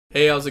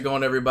Hey, how's it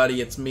going,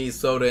 everybody? It's me,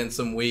 Soda, and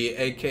some we,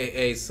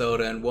 aka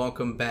Soda, and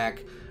welcome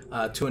back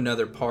to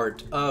another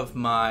part of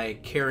my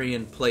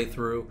Carrion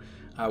playthrough.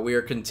 We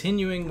are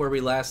continuing where we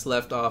last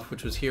left off,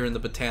 which was here in the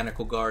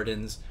Botanical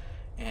Gardens,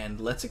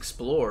 and let's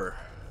explore.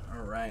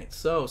 Alright,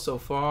 so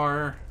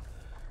far,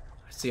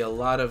 I see a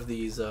lot of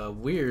these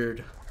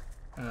weird,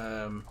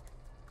 I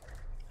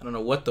don't know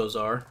what those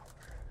are.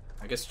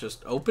 I guess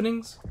just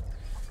openings?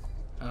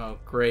 Oh,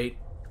 great.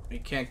 We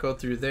can't go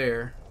through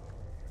there.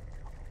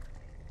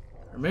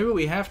 Or maybe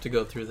we have to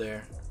go through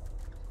there.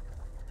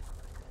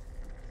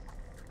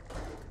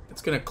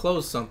 It's gonna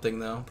close something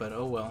though, but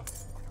oh well.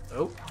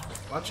 Oh,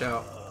 watch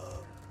out.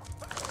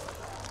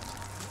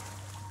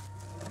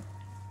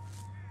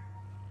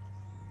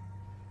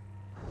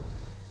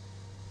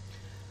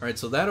 Alright,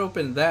 so that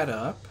opened that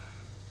up.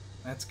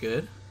 That's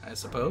good, I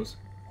suppose.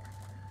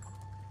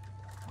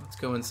 Let's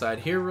go inside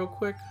here real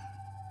quick.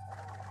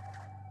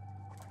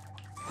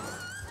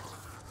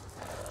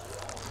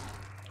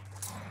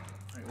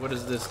 What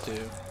does this do?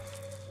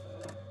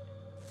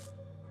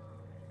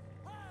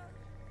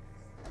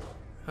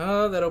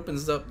 Oh, that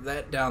opens up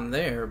that down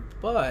there,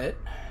 but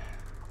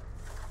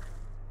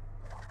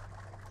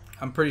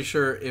I'm pretty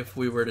sure if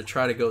we were to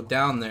try to go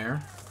down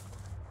there,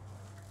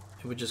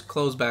 it would just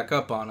close back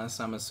up on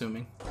us, I'm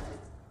assuming.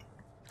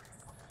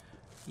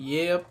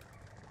 Yep.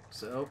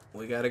 So,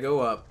 we gotta go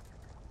up.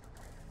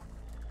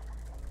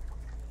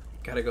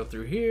 Gotta go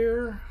through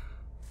here.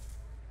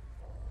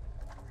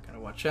 Gotta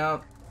watch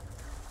out.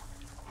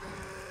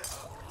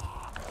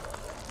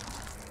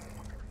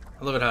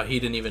 I love it how he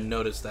didn't even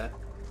notice that.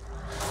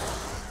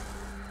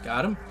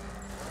 Got him.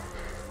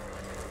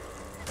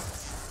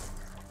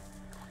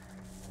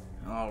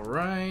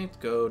 Alright,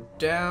 go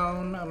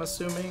down, I'm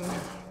assuming.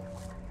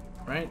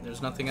 Right,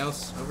 there's nothing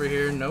else over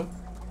here, nope.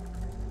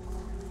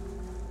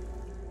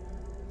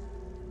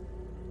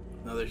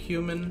 Another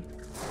human.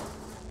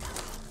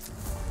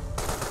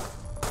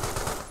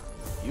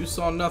 You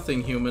saw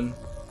nothing, human.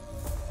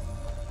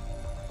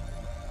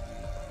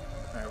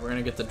 Alright, we're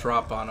gonna get the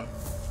drop on him.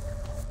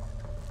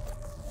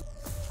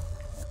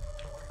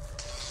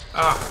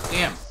 Ah,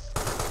 damn.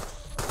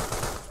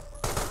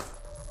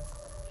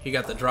 He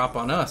got the drop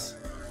on us.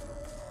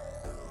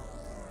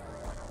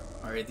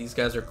 Alright, these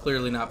guys are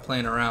clearly not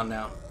playing around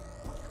now.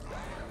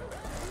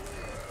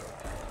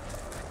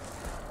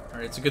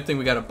 Alright, it's a good thing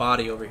we got a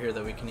body over here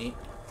that we can eat.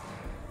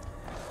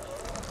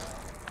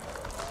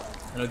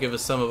 It'll give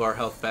us some of our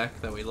health back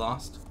that we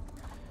lost.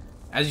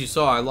 As you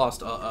saw, I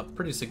lost a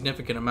pretty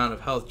significant amount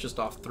of health just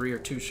off 3 or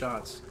 2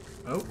 shots.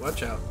 Oh,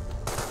 watch out.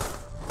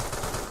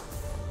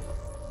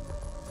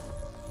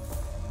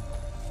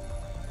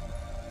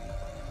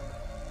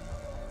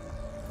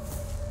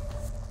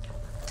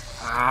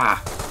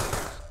 Ah!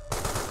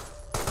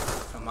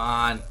 Come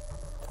on.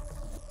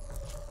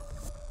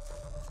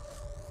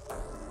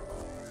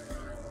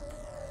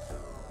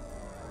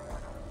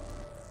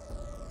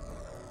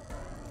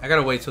 I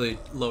gotta wait till he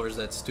lowers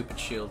that stupid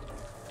shield.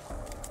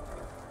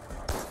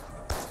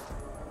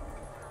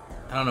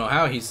 I don't know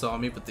how he saw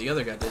me, but the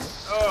other guy didn't.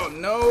 Oh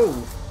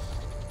no!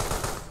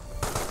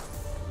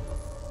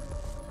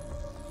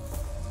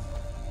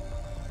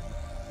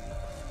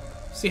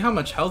 See how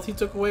much health he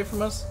took away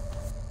from us?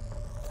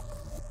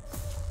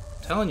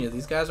 I'm telling you,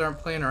 these guys aren't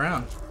playing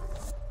around.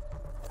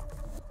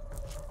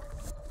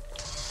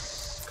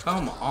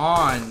 Come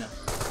on.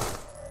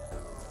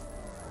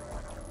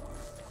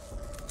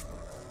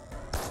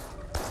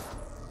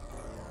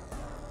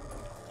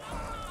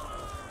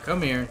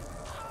 Come here.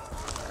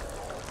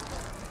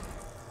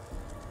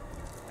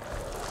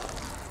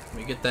 Let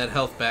me get that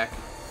health back.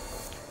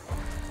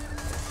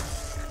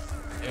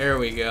 There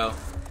we go.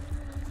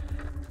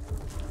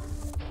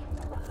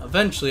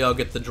 Eventually I'll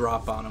get the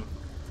drop on him.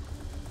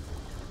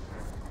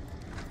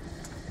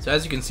 So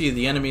as you can see,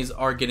 the enemies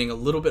are getting a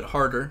little bit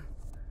harder.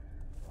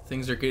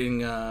 Things are getting,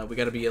 we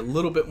gotta be a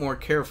little bit more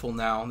careful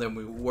now than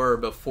we were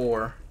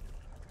before.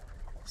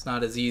 It's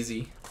not as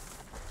easy.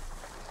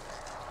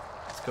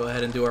 Let's go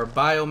ahead and do our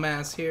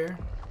biomass here.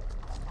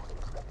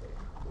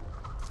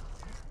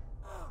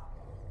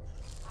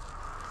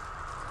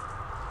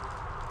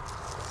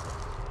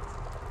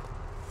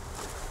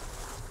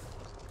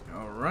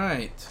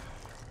 Alright.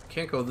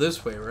 Can't go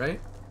this way, right?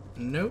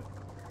 Nope.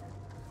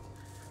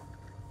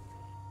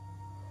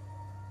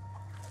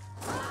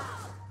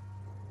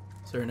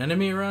 Is there an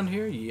enemy around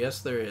here?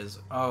 Yes, there is.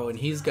 Oh, and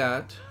he's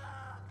got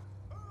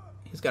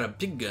a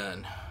big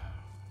gun.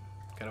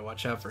 Gotta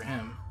watch out for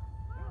him.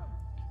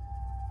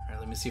 Alright,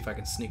 let me see if I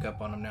can sneak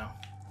up on him now.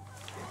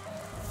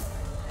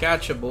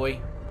 Gotcha,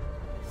 boy.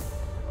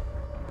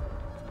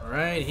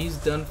 Alright, he's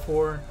done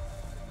for.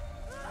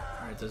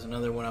 Alright, there's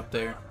another one up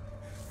there.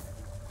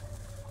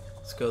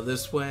 Let's go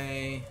this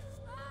way.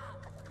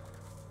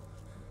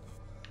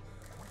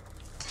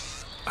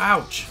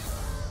 Ouch!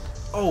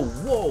 Oh,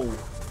 whoa!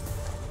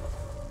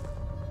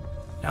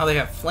 Now they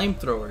have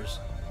flamethrowers.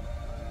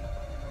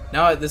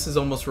 Now this is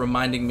almost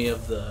reminding me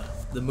of the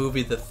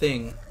movie The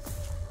Thing.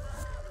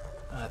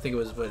 I think it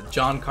was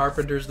John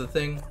Carpenter's The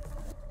Thing.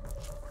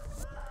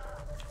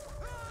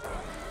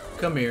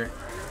 Come here.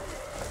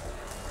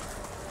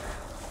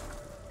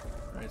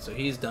 Alright, so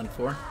he's done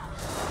for.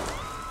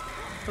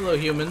 Hello,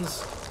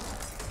 humans.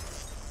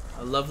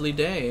 A lovely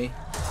day.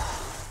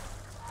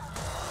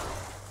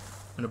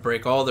 I'm gonna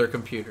break all their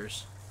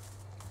computers.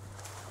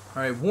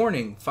 Alright,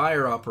 warning,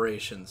 fire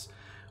operations.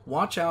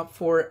 Watch out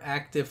for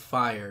active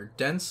fire,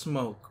 dense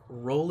smoke,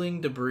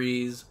 rolling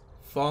debris,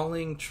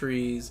 falling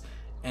trees,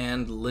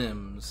 and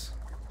limbs.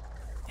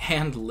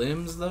 And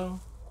limbs,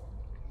 though?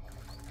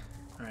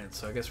 Alright,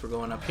 so I guess we're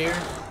going up here.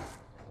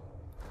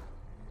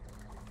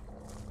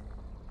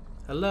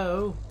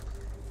 Hello?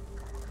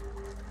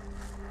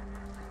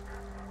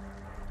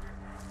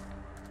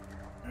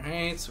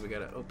 Alright, so we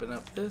gotta open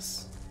up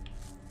this.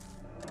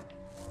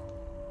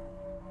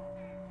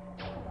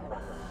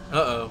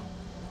 Uh-oh.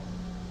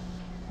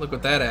 Look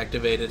what that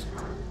activated.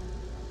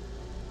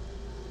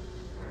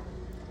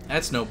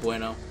 That's no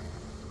bueno.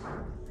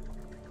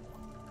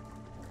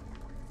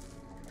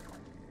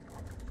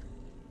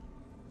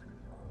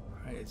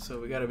 Alright, so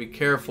we gotta be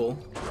careful.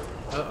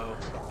 Uh-oh.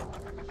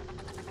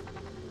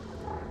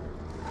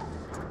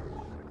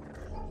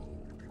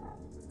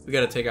 We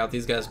gotta take out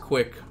these guys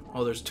quick.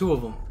 Oh, there's two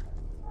of them.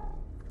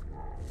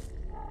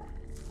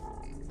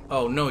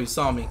 Oh no, he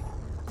saw me.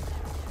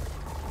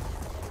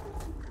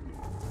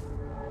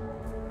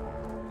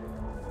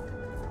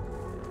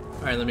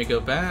 Alright, let me go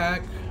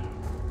back.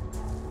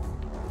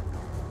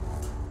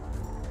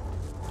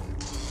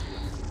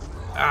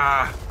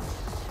 Ah!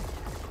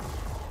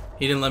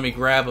 He didn't let me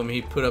grab him.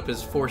 He put up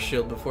his force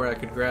shield before I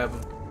could grab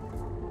him.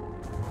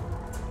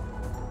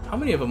 How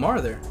many of them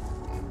are there?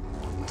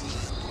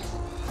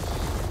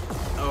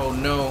 Oh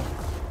no.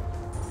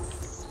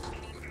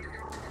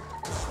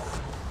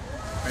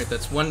 Alright,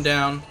 that's one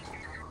down.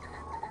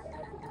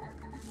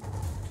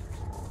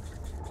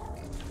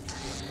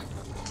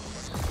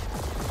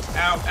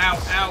 Ow,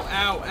 ow, ow,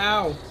 ow,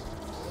 ow!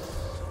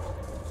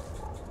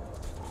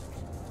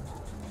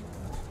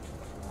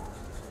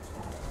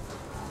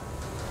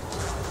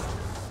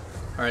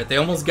 Alright, they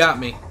almost got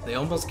me. They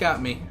almost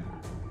got me.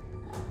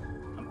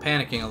 I'm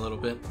panicking a little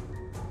bit.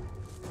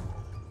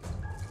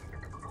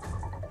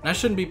 And I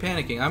shouldn't be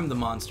panicking. I'm the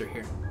monster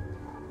here.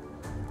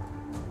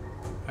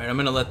 Alright, I'm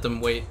gonna let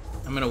them wait.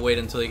 I'm gonna wait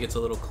until he gets a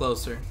little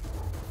closer.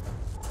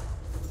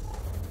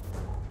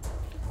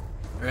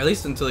 Or at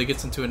least until he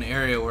gets into an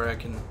area where I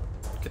can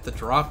get the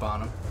drop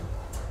on him.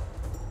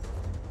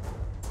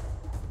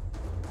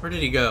 Where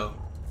did he go?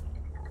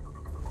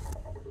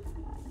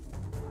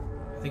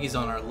 I think he's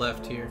on our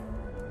left here.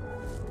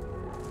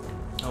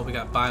 Oh, we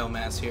got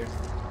biomass here.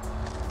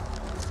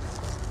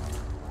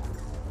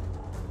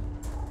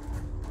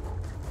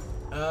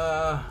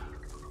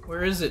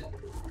 Where is it?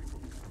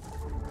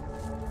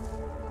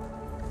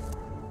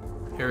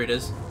 Here it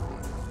is.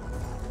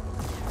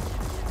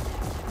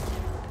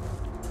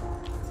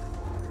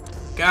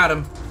 Got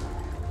him.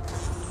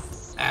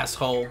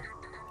 Asshole.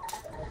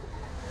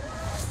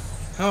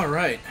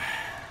 Alright.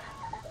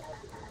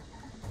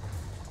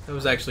 That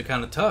was actually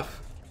kind of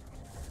tough.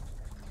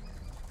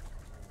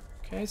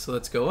 Okay, so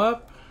let's go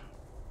up.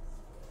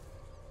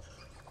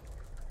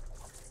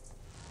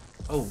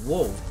 Oh,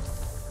 whoa.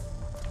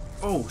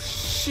 Oh,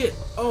 shit.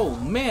 Oh,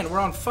 man, we're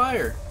on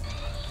fire.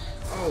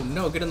 Oh,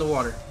 no, get in the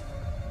water.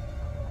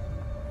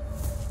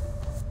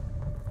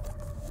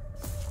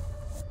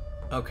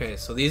 Okay,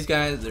 so these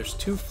guys, there's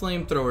two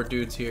flamethrower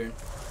dudes here,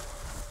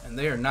 and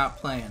they are not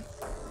playing.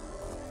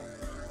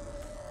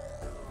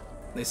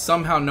 They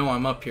somehow know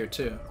I'm up here,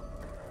 too.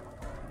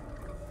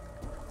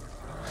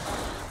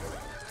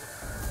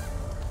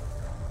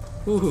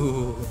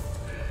 Ooh.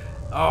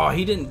 Oh,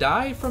 he didn't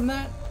die from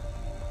that?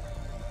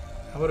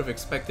 I would have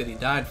expected he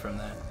died from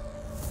that.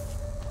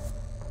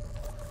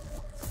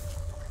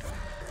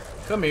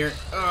 Come here.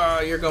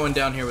 You're going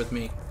down here with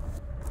me.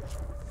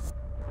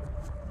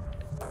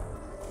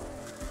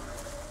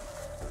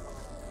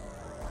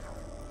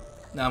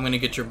 Now I'm gonna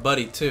get your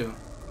buddy too.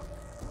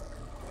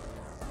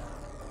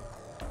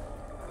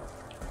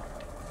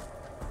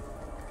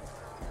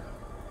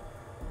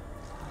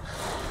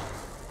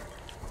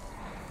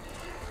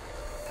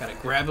 Gotta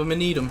grab him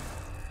and eat him.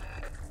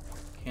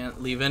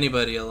 Can't leave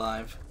anybody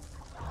alive.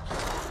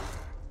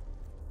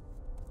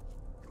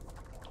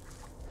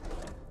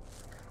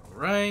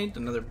 Alright,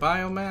 another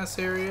biomass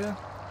area.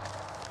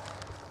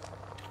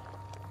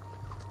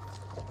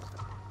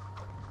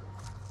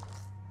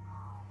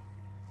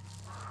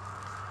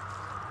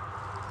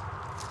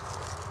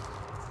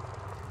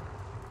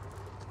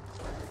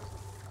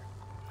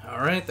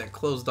 Alright, that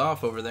closed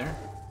off over there.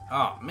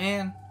 Oh,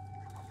 man.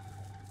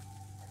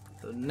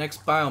 The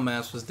next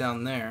biomass was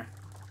down there.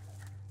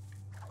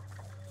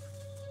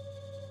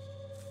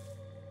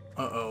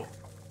 Uh-oh.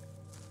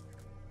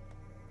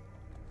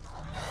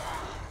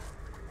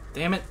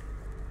 Damn it.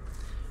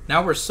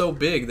 Now we're so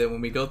big that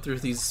when we go through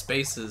these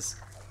spaces,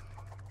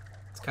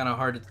 it's kind of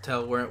hard to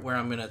tell where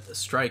I'm going to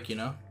strike, you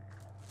know?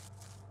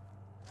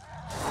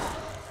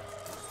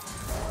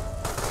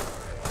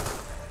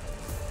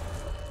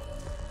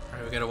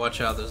 Alright, we gotta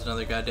watch out. There's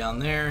another guy down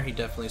there. He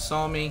definitely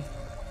saw me.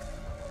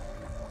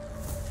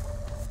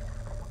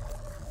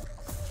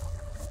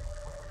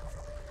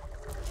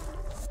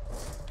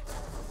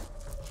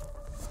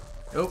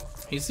 Oh,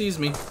 he sees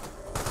me.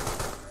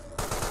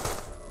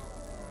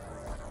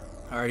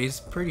 Alright, he's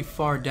pretty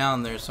far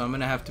down there, so I'm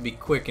gonna have to be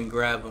quick and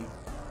grab him.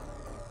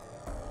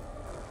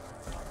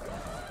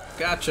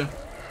 Gotcha.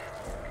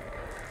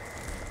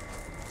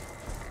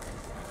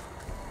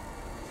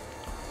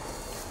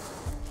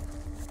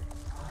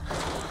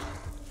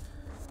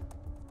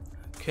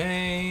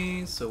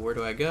 Okay, so where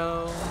do I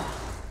go?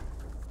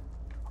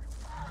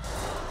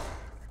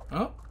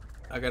 Oh,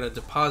 I gotta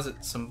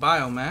deposit some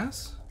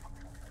biomass.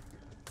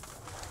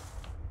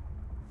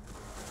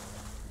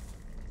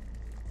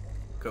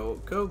 Go,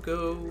 go,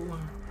 go.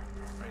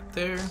 Right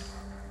there.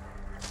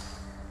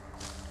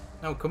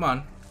 Oh, come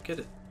on. Get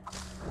it.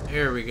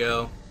 There we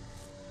go.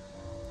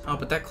 Oh,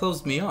 but that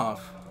closed me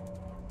off.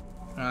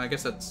 I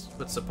guess that's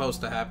what's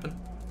supposed to happen.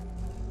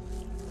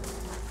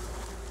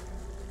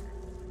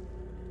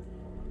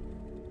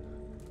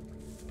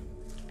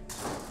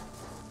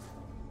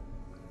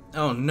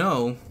 Oh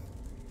no.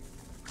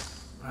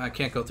 I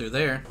can't go through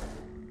there.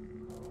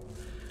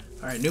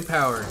 Alright, new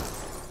power.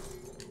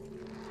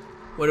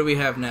 What do we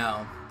have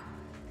now?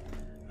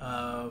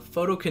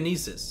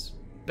 Photokinesis.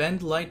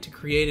 Bend light to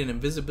create an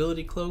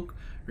invisibility cloak.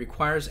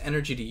 Requires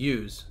energy to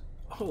use.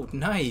 Oh,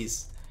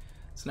 nice.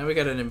 So now we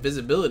got an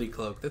invisibility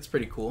cloak. That's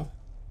pretty cool.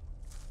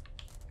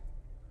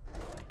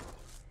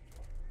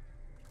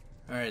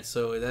 Alright,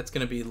 so that's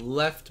going to be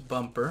left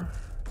bumper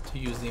to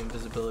use the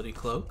invisibility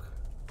cloak.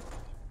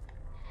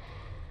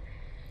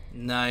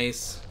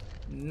 Nice.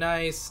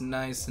 Nice,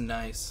 nice,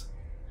 nice.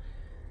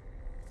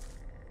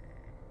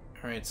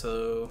 Alright,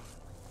 so...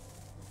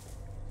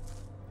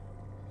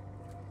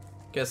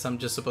 guess I'm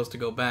just supposed to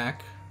go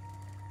back.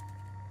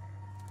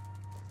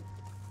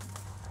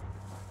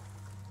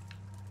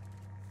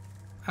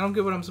 I don't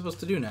get what I'm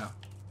supposed to do now.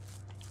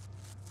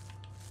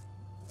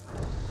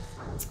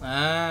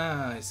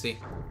 Ah, I see.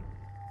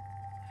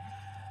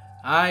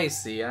 I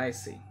see, I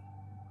see.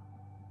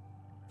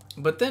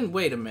 But then,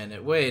 wait a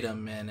minute, wait a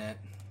minute.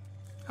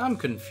 I'm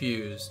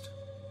confused.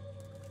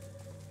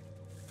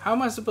 How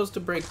am I supposed to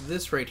break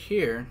this right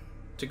here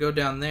to go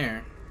down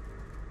there?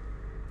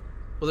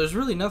 Well, there's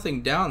really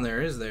nothing down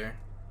there, is there?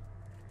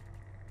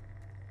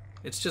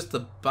 It's just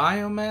the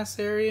biomass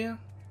area?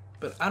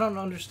 But I don't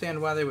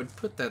understand why they would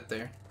put that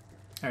there.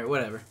 Alright,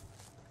 whatever.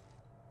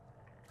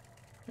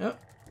 Yep.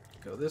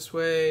 Go this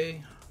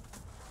way.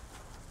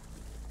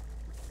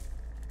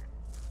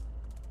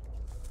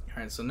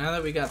 Alright, so now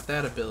that we got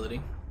that ability...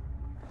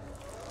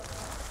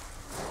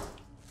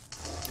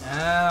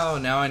 oh,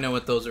 now I know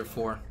what those are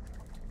for.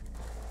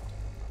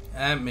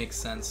 That makes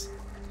sense.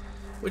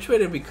 Which way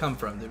did we come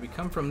from? Did we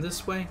come from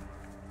this way?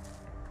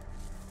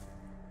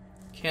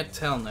 Can't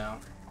tell now.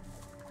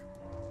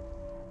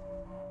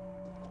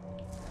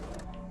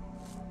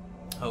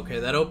 Okay,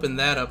 that opened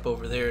that up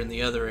over there in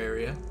the other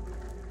area.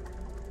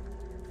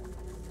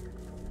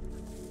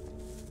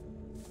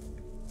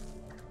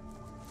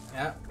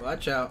 Yeah,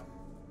 watch out.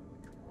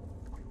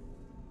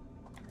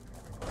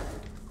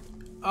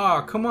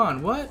 Oh, come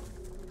on, what?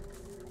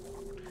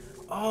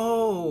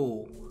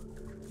 Oh,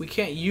 we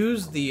can't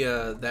use the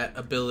that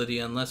ability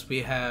unless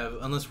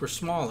we're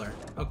smaller.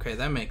 Okay,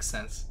 that makes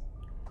sense.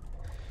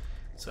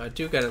 So I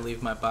do gotta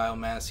leave my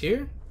biomass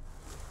here.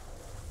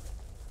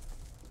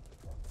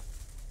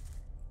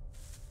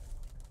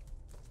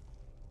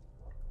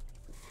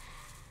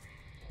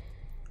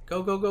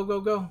 Go, go, go, go,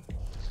 go.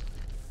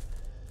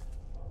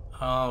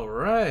 All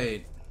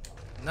right,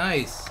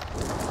 nice.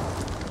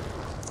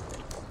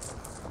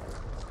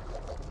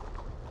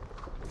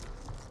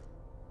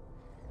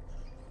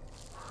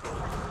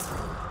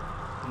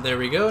 There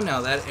we go,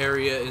 now that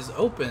area is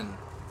open.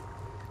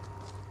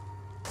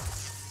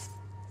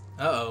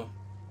 Uh-oh.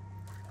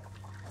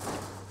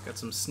 Got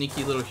some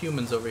sneaky little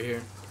humans over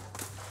here.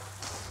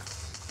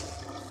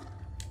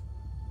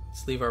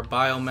 Let's leave our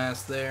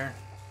biomass there.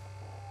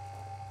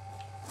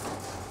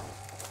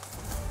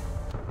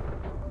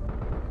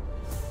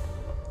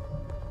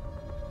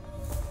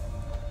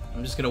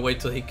 I'm just gonna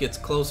wait till he gets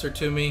closer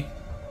to me.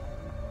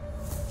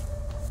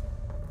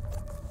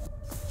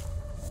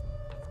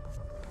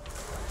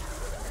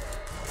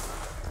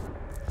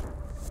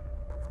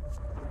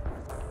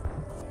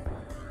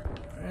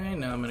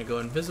 Now I'm gonna go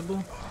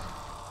invisible.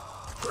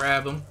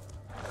 Grab him.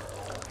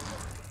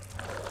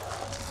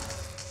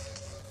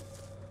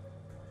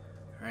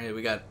 Alright,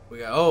 we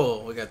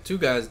got two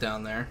guys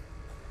down there.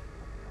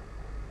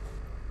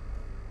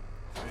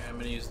 Alright, I'm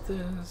gonna use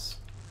this.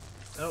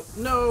 Oh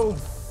no!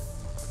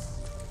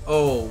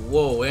 Oh,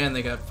 whoa, and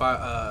they got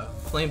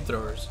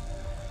flamethrowers.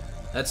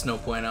 That's no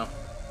bueno.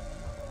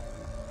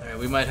 Alright,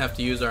 we might have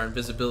to use our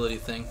invisibility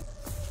thing.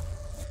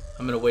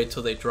 I'm gonna wait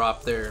till they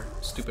drop their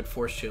stupid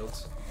force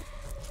shields.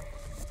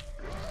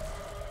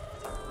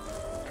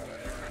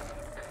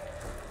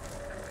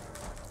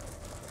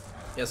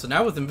 Yeah, so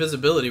now with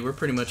invisibility, we're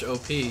pretty much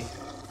OP.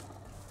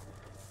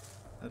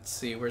 Let's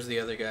see, where's the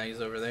other guy? He's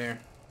over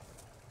there.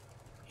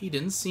 He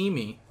didn't see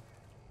me.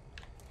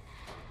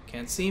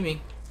 Can't see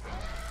me.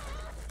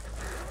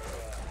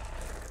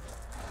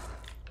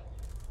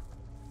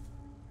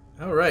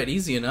 Alright,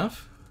 easy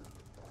enough.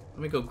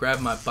 Let me go grab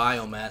my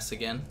biomass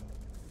again.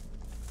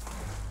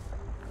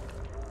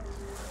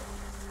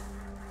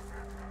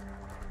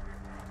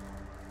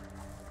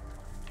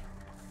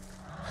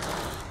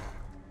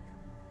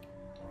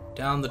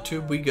 Down the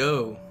tube we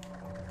go.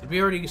 Did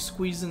we already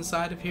squeeze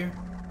inside of here?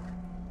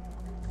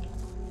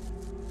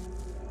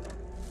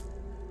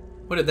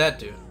 What did that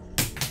do?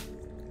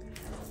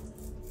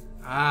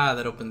 Ah,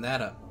 that opened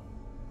that up.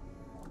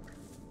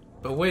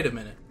 But wait a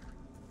minute.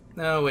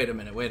 No, wait a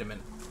minute, wait a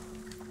minute.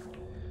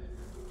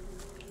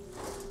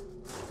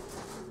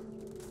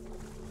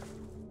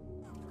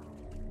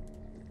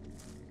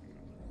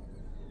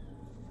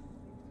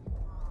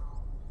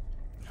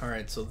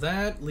 Alright, so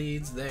that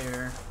leads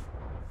there.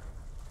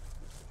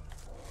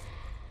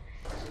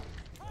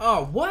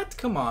 Oh, what?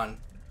 Come on.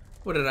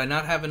 What, did I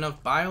not have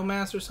enough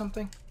biomass or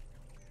something?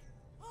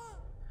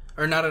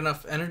 Or not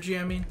enough energy,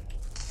 I mean?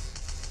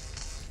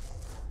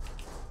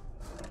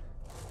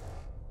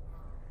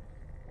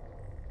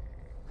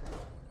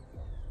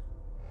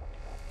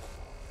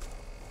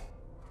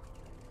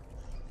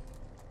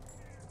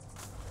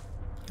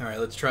 Alright,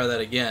 let's try that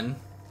again.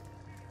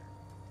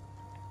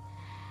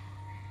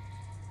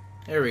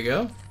 There we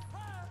go.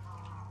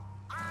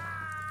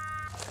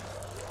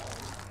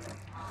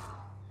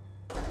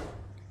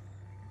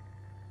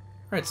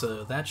 Alright,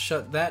 so that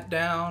shut that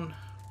down.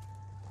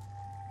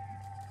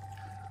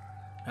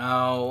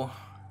 Now,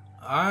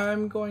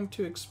 I'm going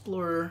to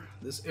explore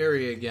this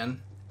area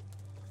again.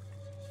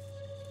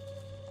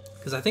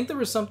 Because I think there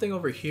was something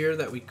over here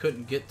that we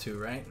couldn't get to,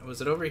 right?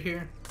 Was it over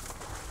here?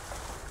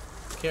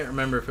 Can't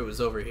remember if it was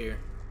over here.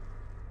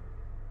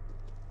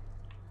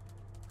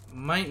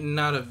 Might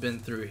not have been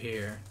through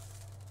here.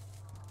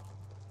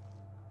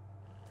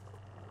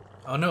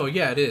 Oh no,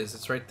 yeah it is.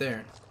 It's right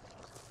there.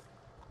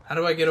 How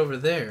do I get over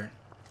there?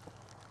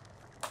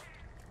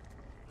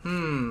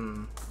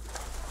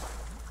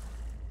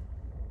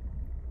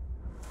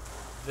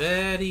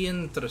 Very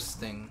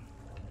interesting.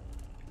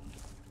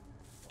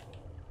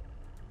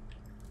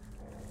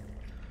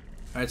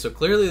 Alright, so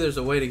clearly there's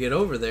a way to get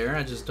over there.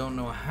 I just don't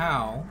know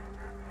how.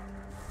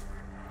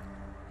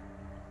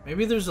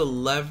 Maybe there's a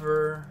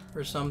lever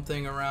or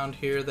something around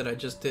here that I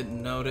just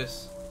didn't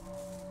notice.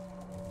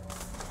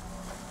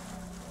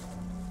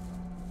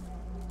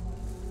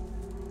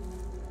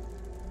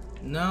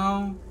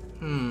 No?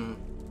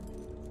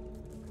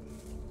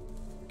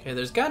 Okay,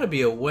 there's gotta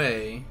be a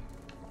way.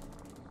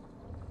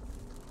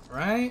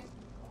 Right?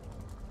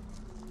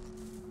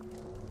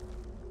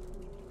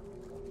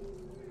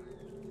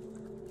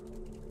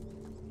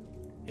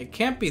 It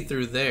can't be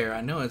through there.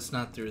 I know it's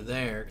not through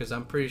there, because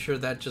I'm pretty sure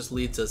that just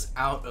leads us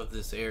out of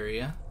this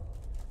area.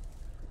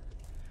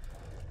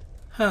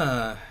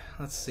 Huh.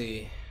 Let's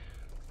see.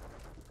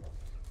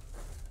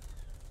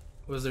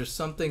 Was there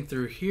something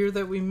through here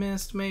that we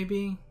missed,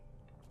 maybe?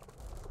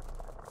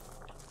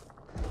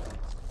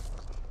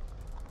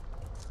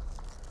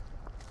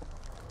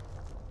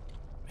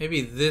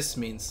 Maybe this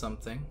means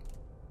something.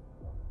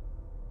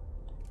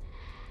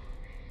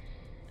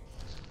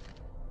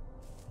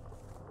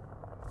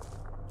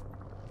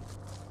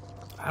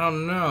 I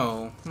don't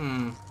know.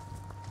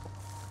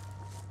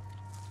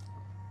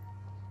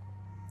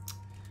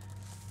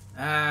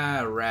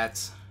 Ah,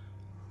 rats.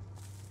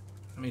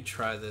 Let me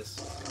try this.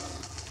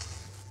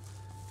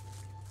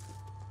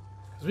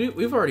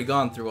 We've already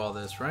gone through all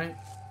this, right?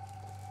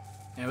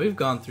 Yeah, we've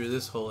gone through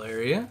this whole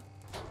area.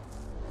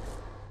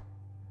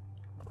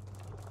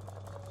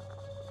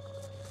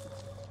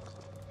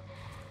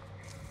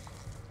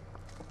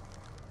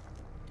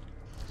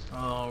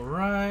 All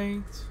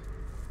right.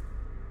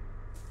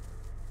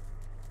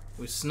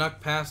 We snuck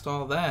past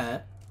all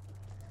that.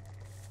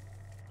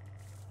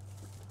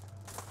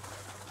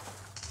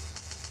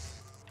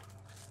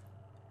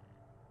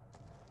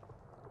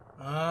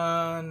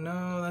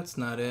 No, that's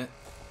not it.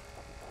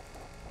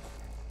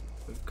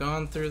 We've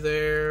gone through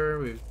there,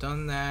 we've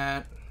done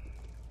that.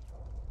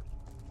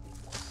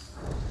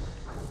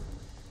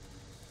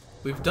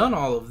 We've done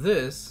all of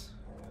this.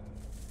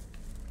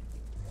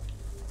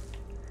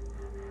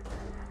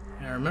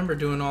 I remember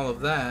doing all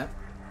of that.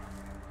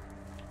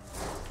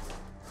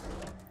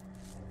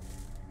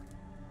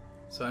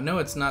 So I know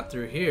it's not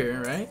through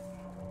here, right?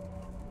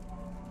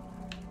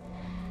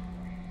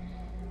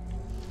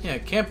 Yeah,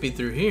 it can't be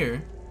through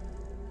here.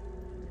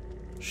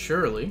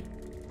 Surely.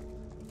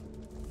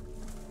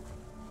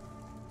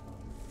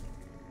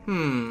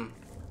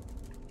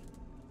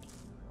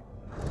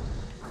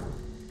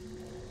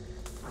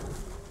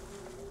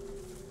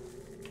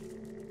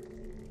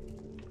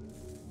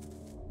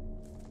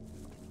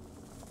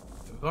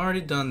 We've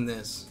already done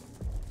this.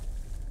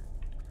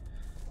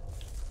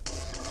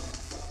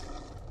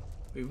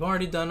 We've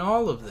already done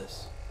all of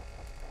this.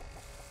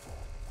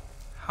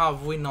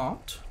 Have we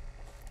not?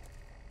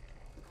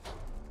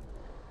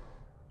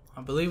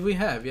 I believe we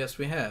have. Yes,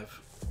 we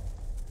have.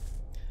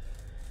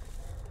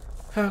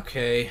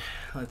 Okay,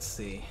 let's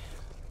see.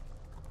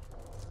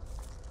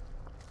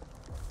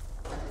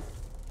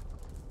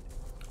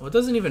 Well, it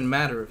doesn't even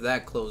matter if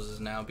that closes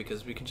now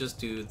because we could just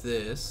do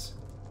this.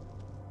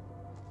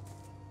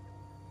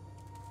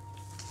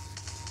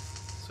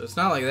 So it's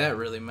not like that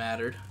really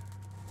mattered.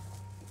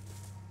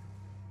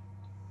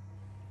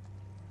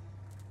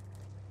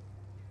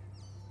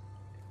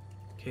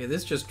 Okay,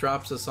 this just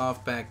drops us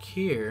off back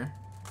here.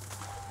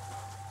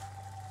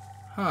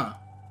 Huh.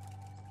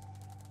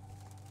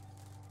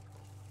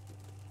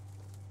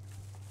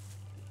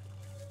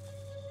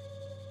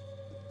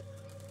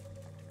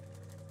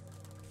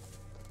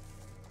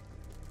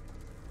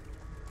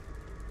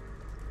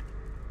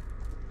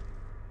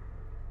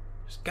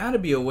 There's gotta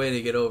be a way to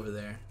get over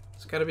there.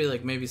 There's gotta be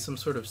like maybe some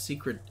sort of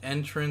secret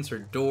entrance or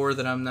door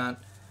that I'm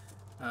not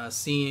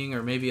seeing,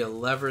 or maybe a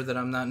lever that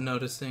I'm not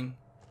noticing.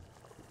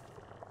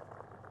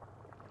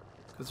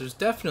 Because there's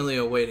definitely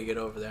a way to get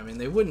over there. I mean,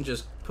 they wouldn't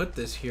just put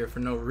this here for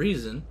no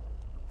reason.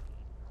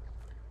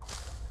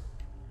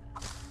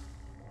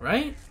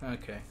 Right?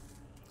 Okay.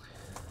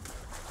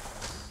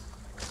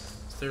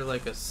 Is there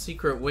like a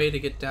secret way to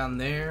get down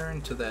there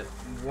into that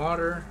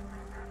water?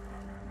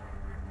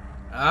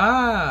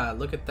 Ah,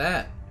 look at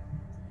that.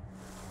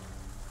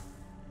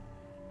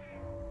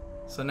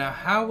 So now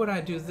how would I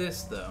do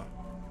this though?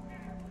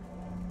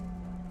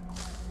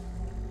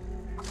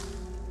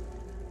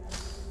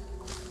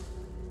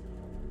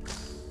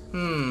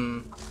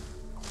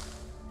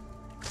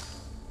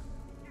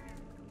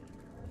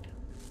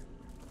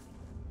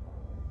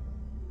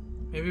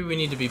 Maybe we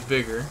need to be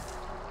bigger.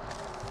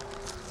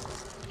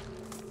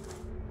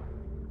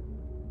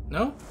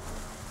 No?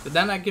 Did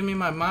that not give me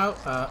my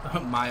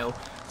my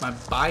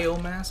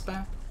biomass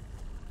back?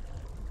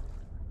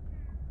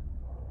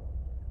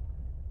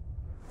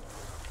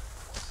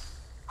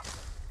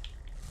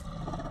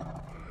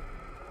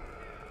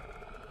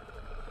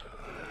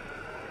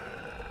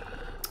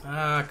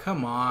 Ah,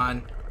 come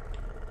on.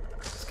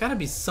 There's gotta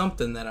be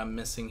something that I'm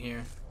missing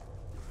here.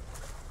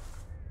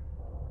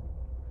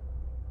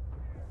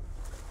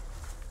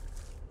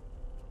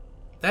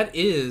 That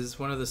is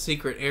one of the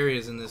secret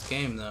areas in this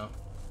game, though.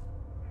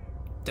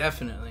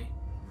 Definitely.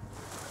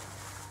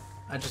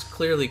 I just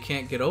clearly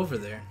can't get over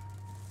there.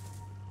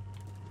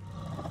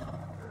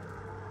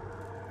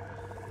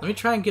 Let me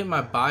try and get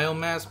my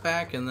biomass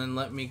back, and then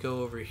let me go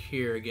over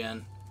here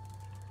again.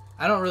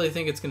 I don't really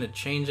think it's going to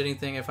change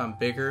anything if I'm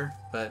bigger,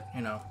 but,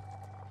 you know,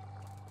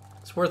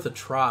 it's worth a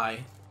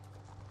try.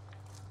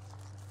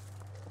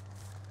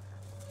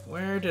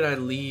 Where did I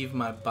leave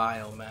my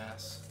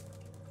biomass?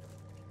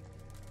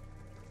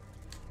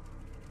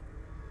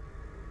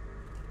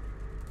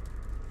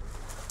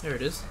 There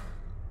it is.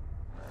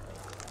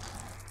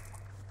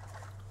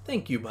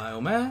 Thank you,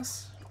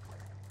 biomass.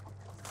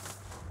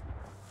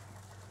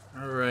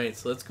 Alright,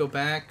 so let's go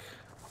back.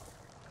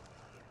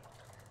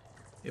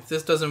 If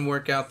this doesn't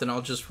work out, then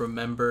I'll just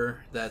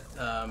remember that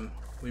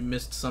we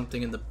missed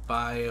something in the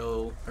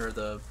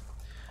the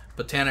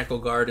botanical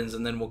gardens,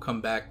 and then we'll come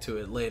back to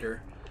it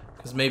later.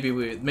 Because maybe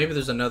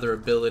there's another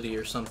ability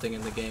or something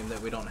in the game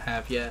that we don't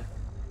have yet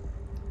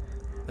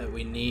that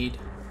we need.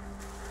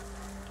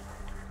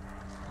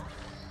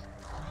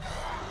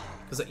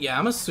 Because, yeah,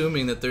 I'm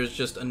assuming that there's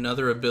just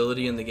another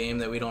ability in the game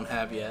that we don't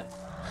have yet.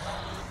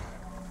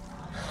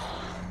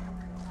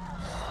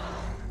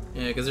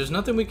 Yeah, because there's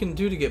nothing we can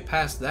do to get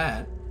past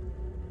that.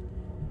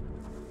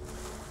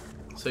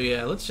 So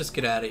yeah, let's just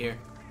get out of here.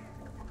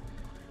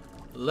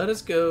 Let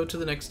us go to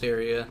the next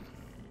area.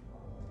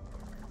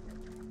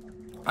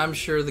 I'm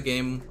sure the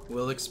game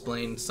will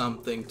explain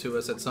something to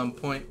us at some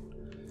point.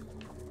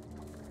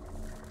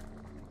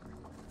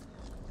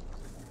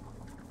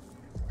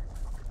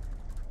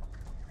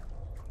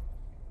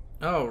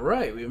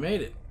 Alright, we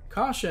made it.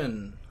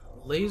 Caution!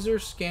 Laser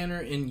scanner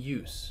in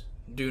use.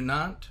 Do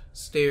not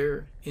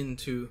stare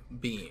into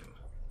beam.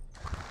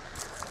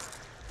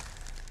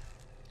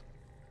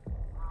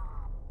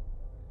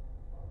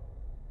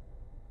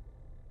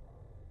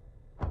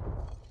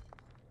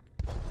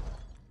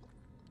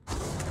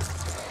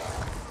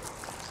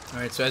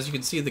 Alright, so as you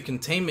can see, the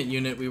containment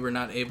unit we were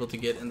not able to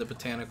get in the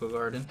botanical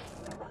garden.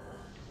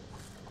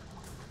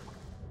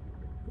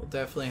 We'll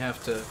definitely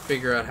have to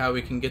figure out how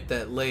we can get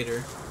that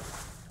later.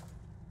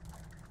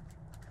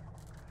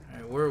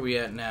 Alright, where are we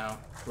at now?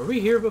 Were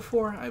we here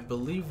before? I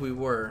believe we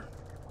were.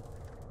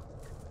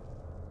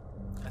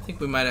 I think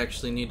we might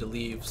actually need to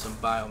leave some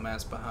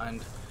biomass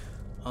behind.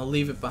 I'll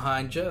leave it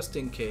behind just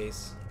in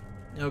case.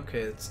 Okay,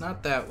 it's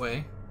not that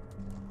way.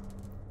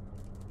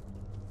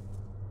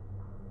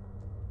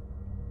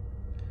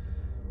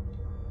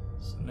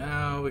 So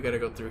now we gotta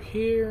go through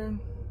here.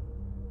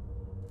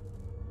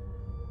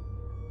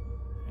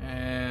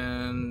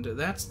 And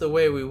that's the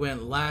way we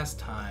went last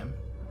time.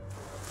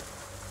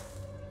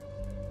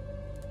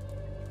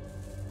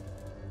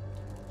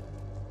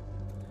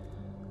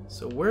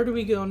 So where do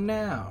we go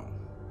now?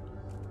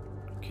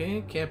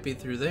 Okay, can't be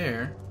through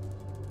there.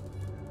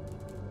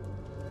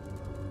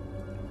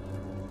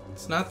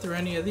 It's not through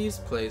any of these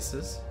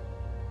places.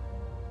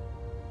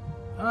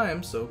 I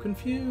am so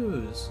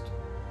confused.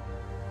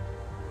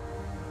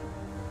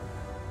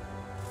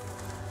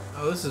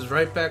 Oh, this is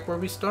right back where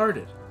we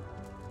started.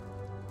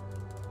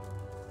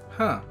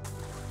 Huh.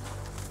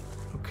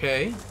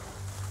 Okay.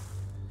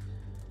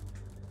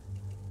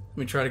 Let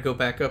me try to go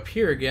back up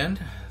here again.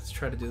 Let's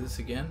try to do this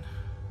again.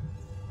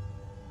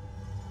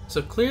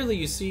 So clearly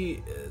you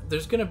see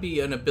there's going to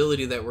be an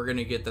ability that we're going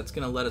to get that's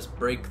going to let us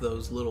break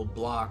those little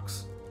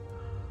blocks.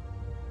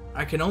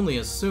 I can only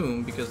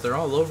assume because they're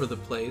all over the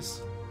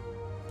place.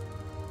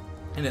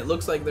 And it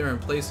looks like they're in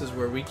places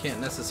where we can't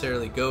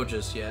necessarily go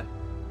just yet.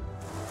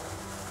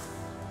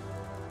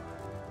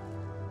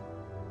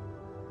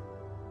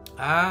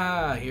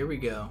 Ah, here we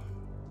go.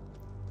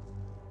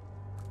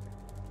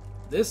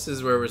 This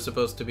is where we're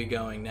supposed to be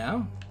going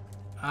now.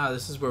 Ah,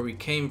 this is where we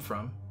came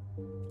from.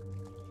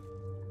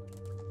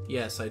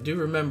 Yes, I do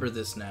remember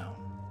this now.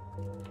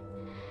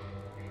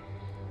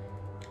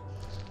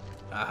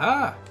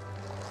 Aha!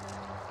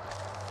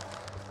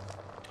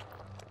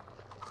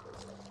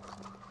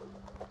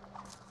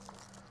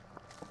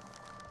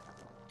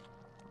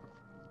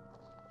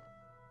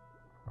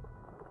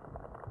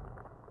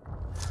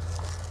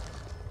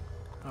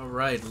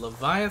 Alright,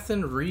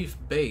 Leviathan Reef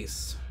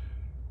Base.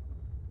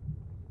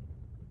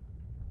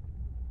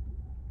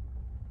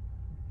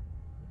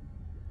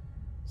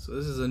 So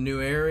this is a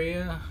new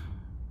area.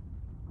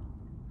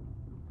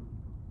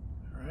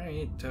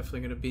 Alright, definitely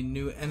going to be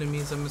new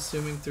enemies, I'm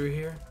assuming, through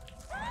here.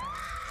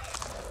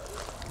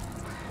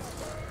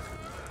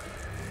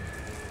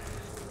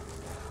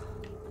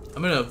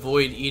 I'm going to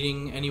avoid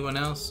eating anyone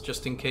else,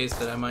 just in case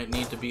that I might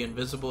need to be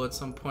invisible at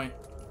some point.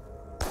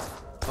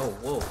 Oh,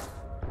 whoa.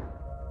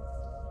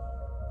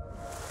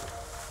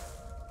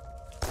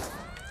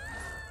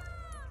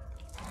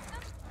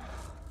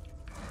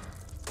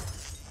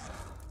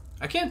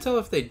 I can't tell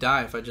if they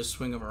die if I just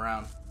swing them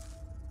around.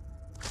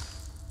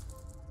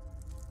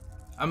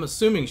 I'm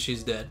assuming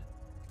she's dead.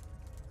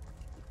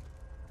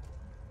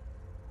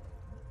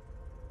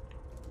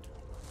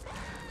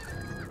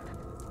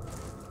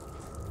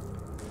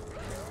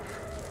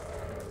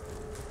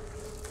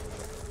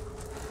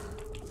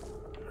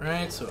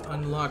 Alright, so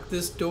unlock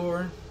this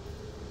door.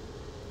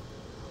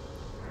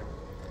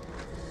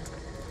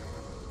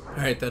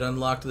 Alright, that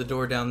unlocked the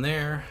door down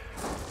there.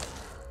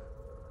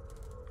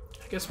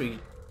 I guess we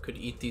could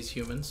eat these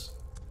humans.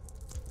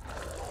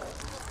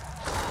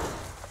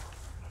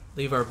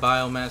 Leave our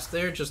biomass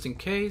there just in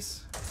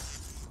case.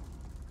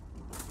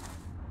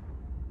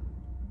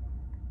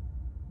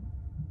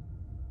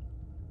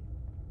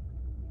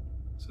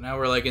 So now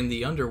we're like in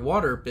the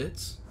underwater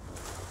bits.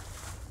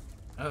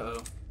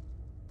 Uh-oh.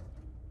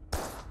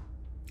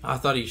 I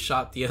thought he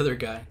shot the other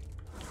guy.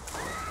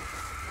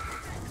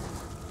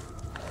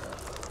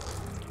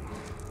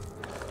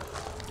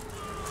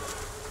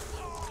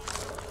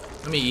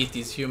 Let me eat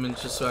these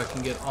humans just so I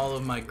can get all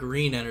of my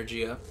green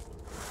energy up.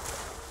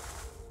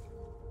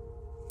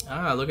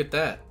 Ah, look at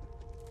that.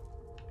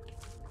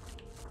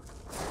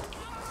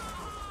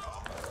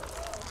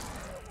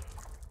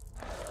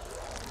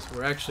 So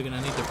we're actually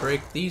going to need to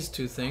break these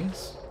two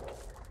things.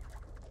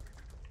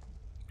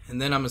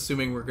 And then I'm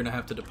assuming we're going to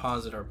have to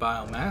deposit our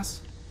biomass.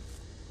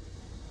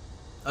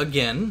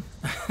 Again.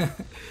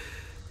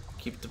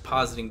 Keep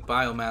depositing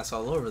biomass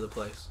all over the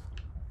place.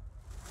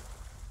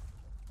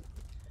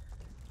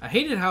 I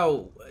hated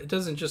how it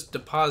doesn't just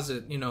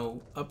deposit, you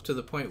know, up to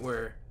the point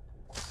where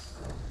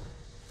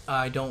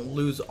I don't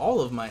lose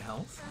all of my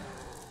health.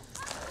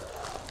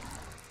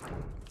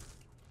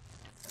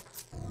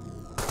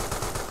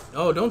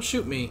 Oh, don't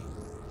shoot me.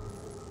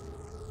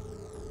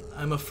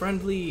 I'm a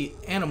friendly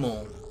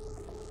animal.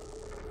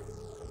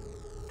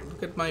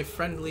 Look at my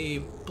friendly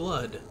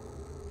blood.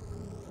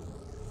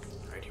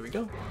 Alright, here we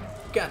go.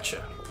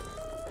 Gotcha.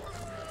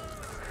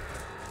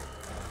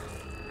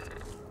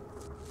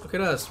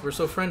 Look at us, we're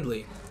so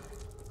friendly.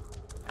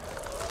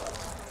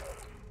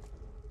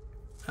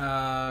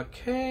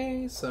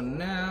 Okay, so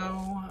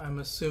now I'm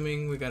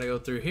assuming we gotta go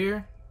through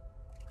here.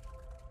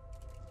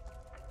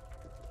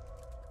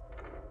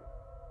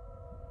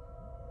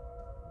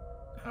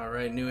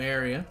 Alright, new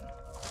area.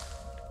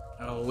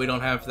 Oh, we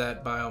don't have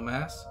that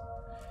biomass.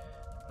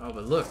 Oh,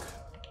 but look.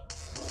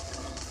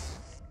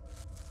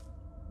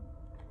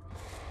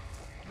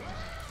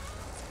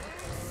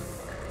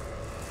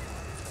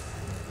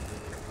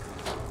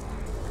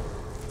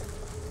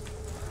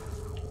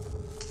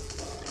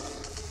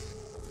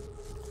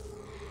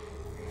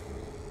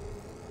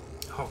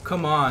 Oh,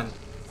 come on.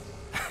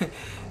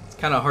 It's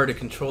kind of hard to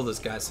control this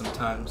guy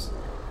sometimes.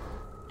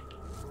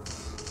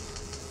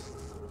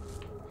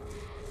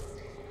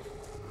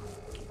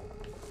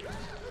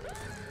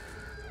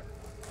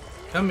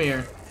 Come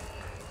here.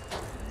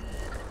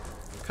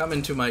 Come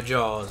into my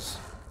jaws.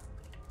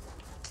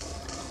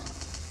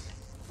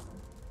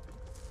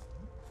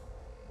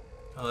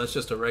 Oh, that's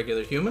just a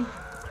regular human?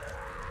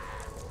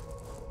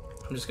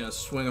 I'm just gonna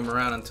swing him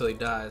around until he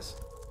dies.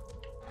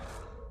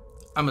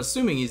 I'm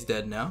assuming he's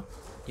dead now.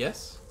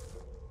 Yes?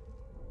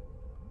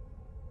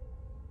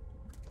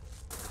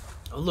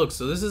 Oh look,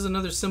 so this is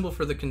another symbol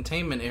for the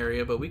containment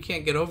area, but we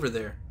can't get over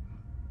there.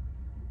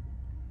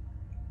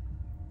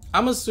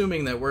 I'm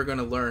assuming that we're going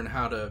to learn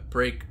how to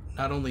break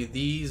not only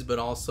these, but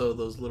also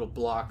those little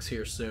blocks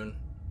here soon.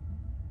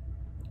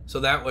 So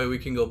that way we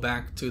can go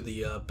back to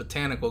the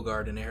botanical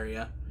garden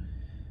area.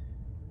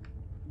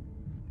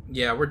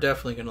 Yeah, we're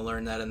definitely going to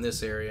learn that in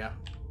this area,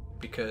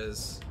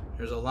 because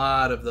there's a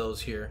lot of those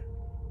here.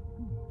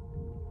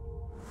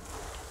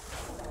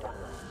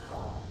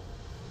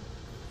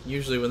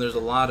 Usually when there's a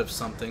lot of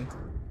something,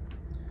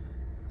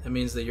 that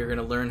means that you're going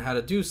to learn how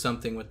to do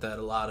something with that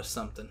a lot of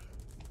something.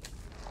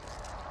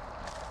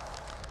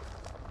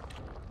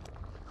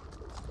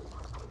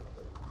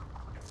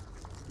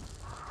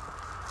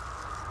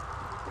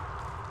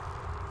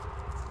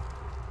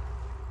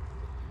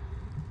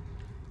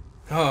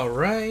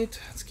 Alright,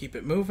 let's keep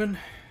it moving.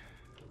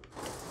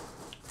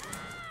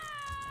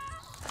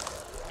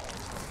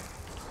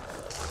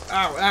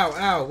 Ow, ow,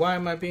 ow, why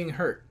am I being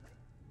hurt?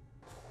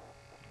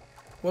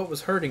 What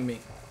was hurting me?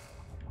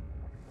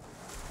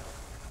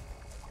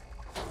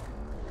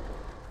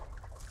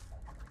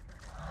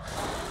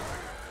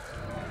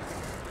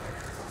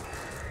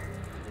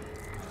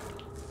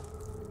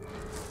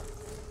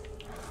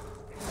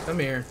 Come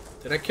here.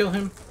 Did I kill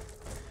him?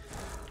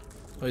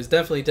 Oh, he's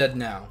definitely dead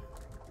now.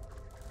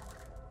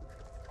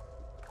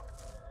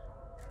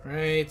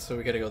 Right, so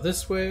we gotta go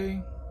this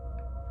way.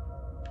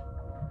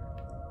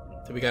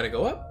 Do we gotta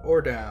go up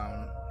or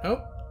down?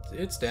 Nope,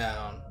 it's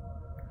down.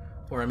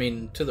 Or, I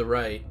mean, to the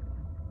right.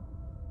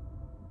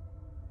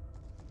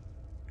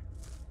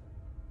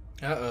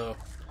 Uh-oh.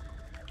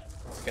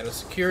 Got a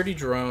security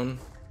drone.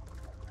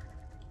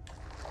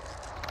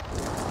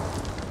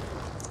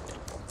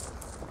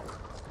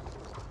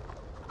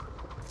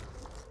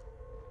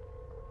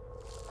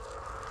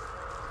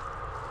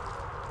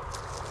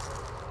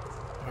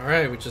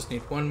 Alright, we just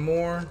need one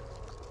more.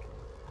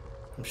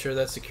 I'm sure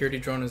that security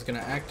drone is going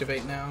to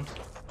activate now.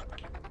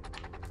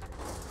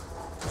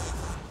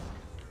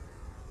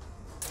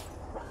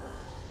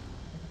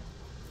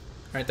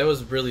 Alright, that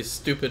was really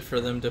stupid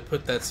for them to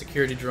put that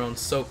security drone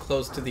so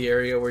close to the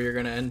area where you're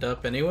going to end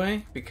up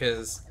anyway,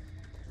 because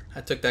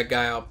I took that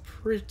guy out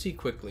pretty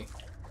quickly.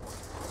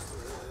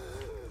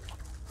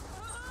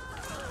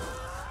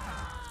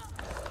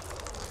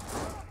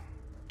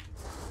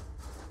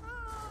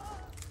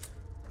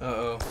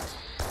 Uh-oh.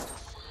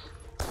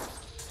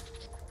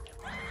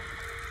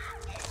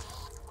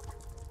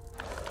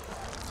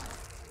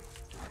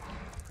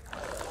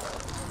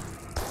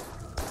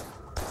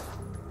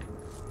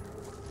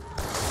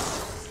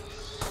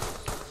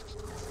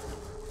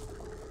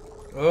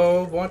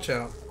 Oh, watch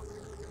out.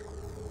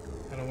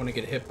 I don't want to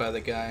get hit by the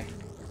guy.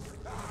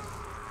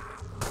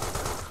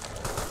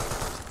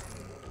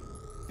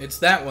 It's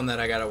that one that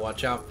I gotta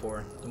watch out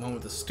for. The one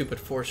with the stupid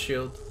force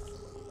shield.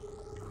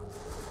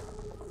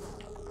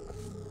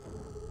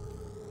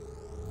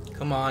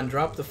 Come on,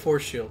 drop the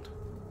force shield.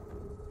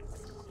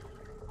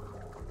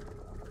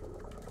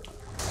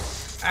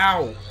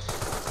 Ow!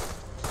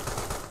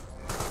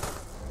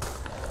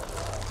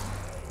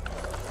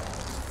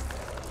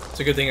 It's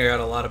a good thing I got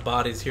a lot of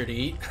bodies here to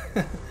eat.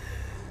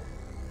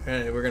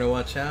 Alright, we're gonna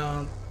watch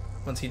out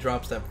once he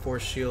drops that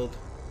force shield.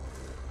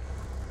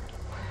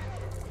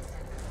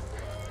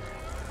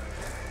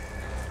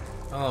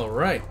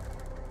 Alright.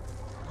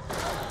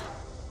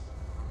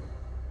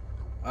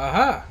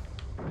 Aha!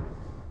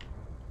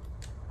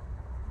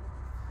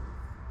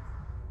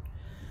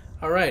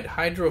 Alright,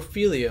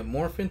 hydrophilia.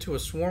 Morph into a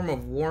swarm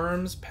of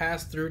worms,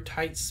 pass through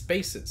tight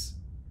spaces.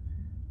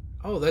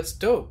 Oh, that's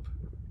dope.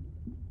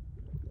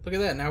 Look at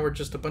that, now we're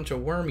just a bunch of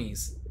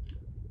wormies.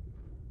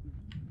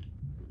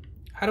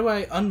 How do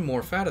I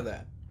unmorph out of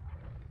that?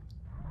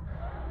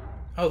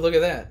 Oh, look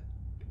at that.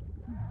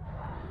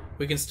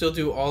 We can still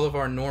do all of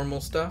our normal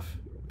stuff,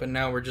 but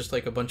now we're just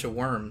like a bunch of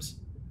worms.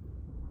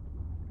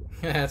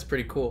 That's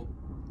pretty cool.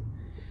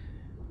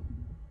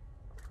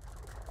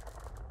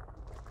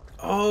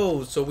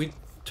 Oh, so we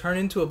turn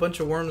into a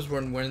bunch of worms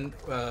when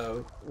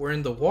we're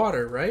in the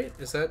water, right?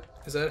 Is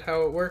that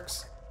how it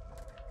works?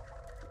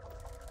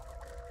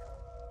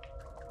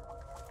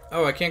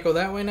 Oh, I can't go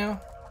that way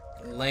now?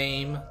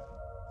 Lame.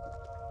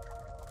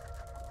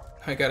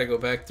 I gotta go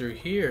back through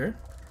here.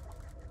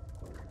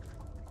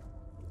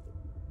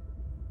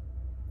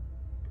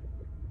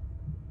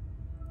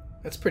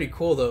 That's pretty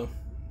cool, though.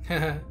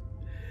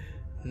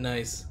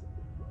 Nice.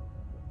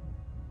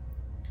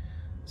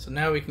 So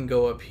now we can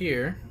go up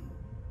here.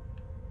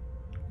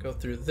 Go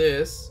through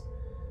this.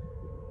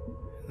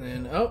 And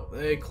then, oh,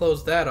 they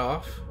closed that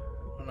off.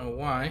 I don't know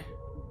why.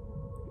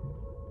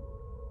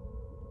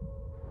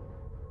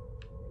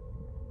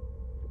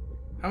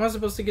 How am I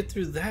supposed to get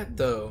through that,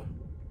 though?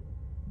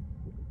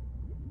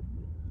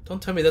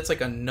 Don't tell me that's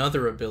like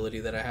another ability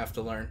that I have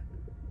to learn.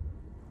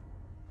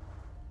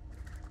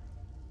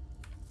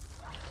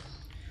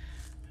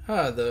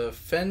 The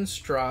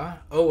Fenstra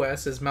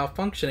OS is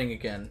malfunctioning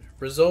again,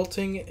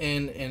 resulting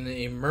in an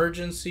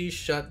emergency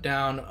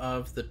shutdown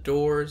of the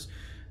doors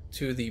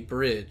to the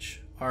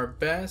bridge. Our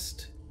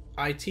best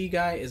IT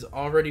guy is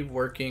already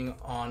working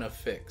on a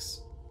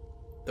fix.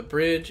 The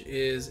bridge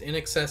is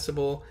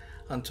inaccessible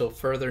until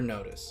further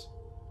notice.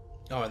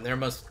 Oh, and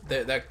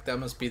that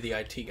must be the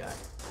IT guy.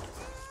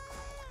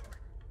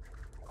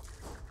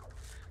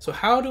 So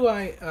how do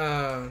I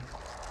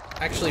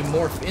actually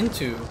morph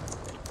into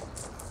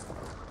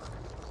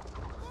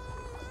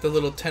the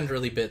little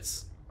tenderly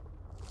bits.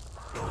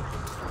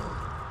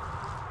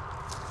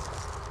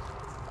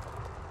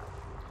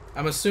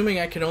 I'm assuming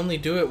I can only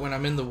do it when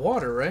I'm in the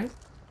water, right?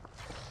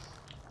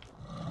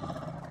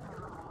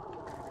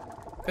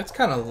 That's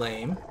kind of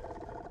lame.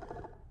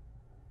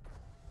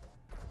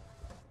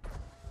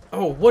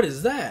 Oh, what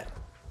is that?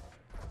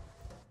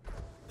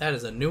 That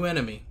is a new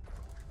enemy.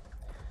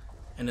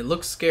 And it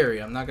looks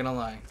scary, I'm not gonna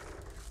lie.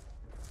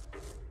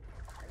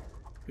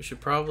 We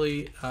should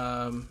probably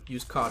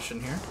use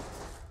caution here.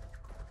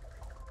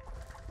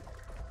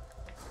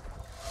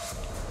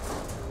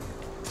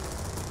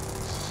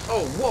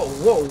 Oh, whoa,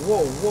 whoa,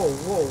 whoa, whoa,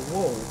 whoa,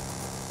 whoa.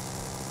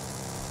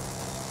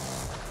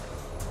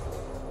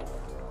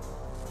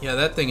 Yeah,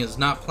 that thing is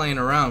not playing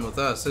around with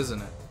us,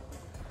 isn't it?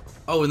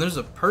 Oh, and there's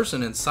a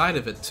person inside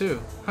of it,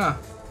 too. Huh.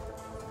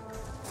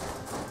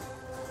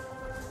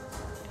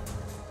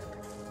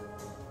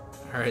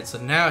 Alright,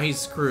 so now he's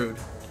screwed.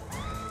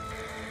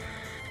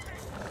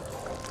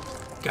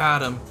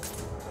 Got him.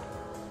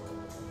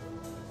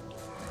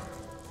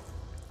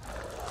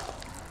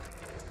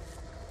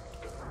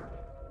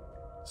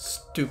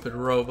 Stupid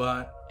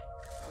robot.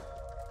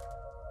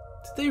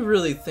 Did they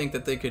really think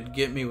that they could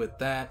get me with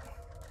that?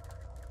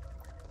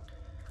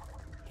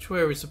 Which way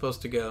are we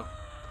supposed to go?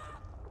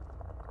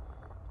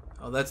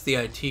 Oh, that's the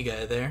IT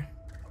guy there.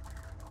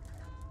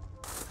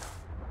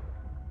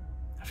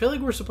 I feel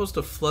like we're supposed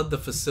to flood the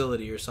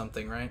facility or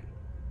something, right?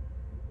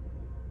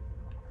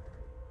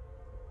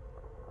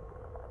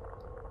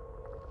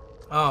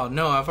 Oh,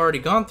 no, I've already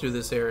gone through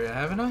this area,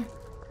 haven't I?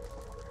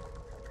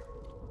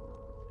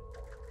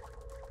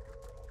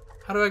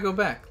 How do I go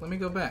back? Let me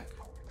go back.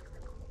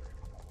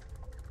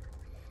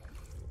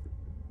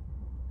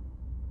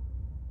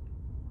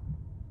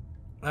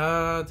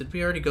 Did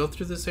we already go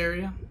through this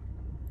area?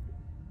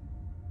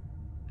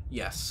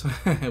 Yes,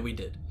 we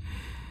did.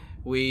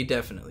 We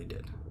definitely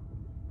did.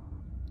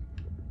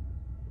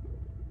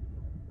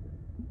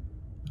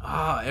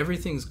 Ah,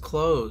 everything's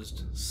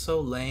closed. So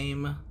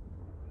lame.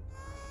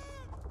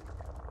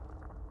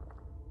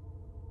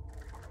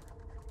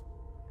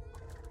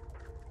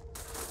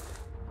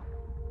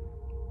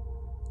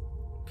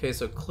 Okay,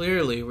 so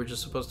clearly we're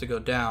just supposed to go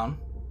down.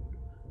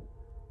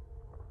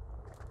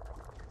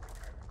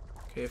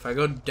 Okay, if I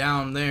go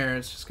down there,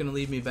 it's just gonna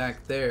lead me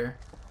back there.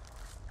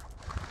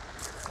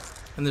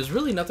 And there's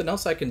really nothing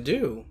else I can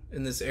do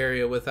in this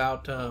area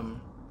without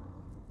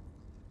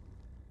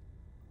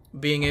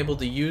being able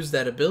to use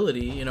that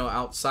ability, you know,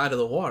 outside of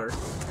the water.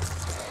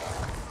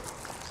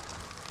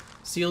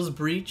 Seals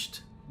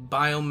breached,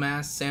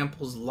 biomass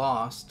samples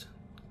lost,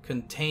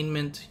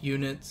 containment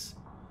units.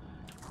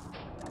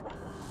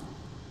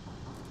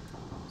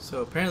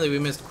 So apparently we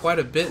missed quite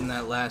a bit in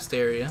that last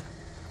area.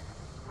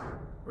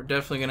 We're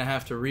definitely going to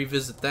have to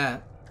revisit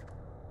that.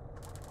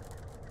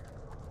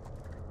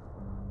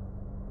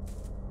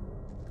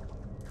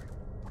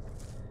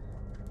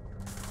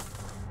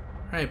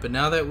 Alright, but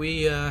now that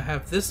we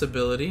have this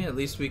ability, at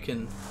least we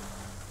can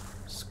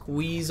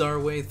squeeze our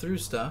way through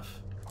stuff.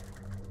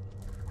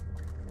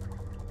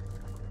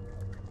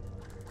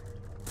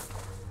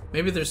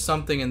 Maybe there's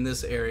something in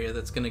this area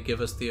that's going to give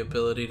us the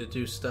ability to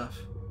do stuff.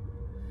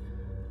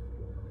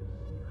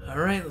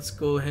 Alright, let's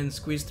go ahead and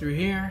squeeze through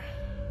here.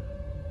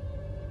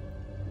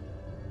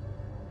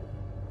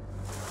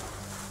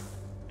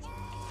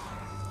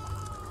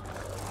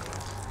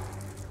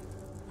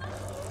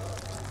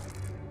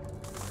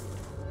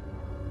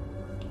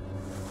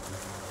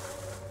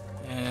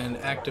 And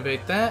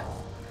activate that.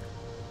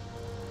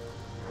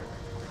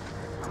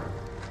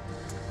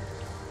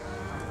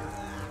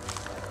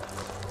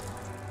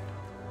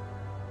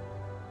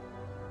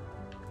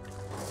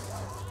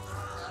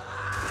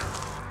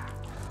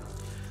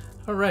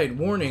 Alright,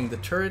 warning, the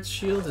turret's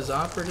shield is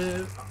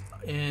operative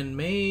and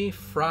may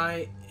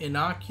fry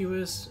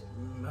innocuous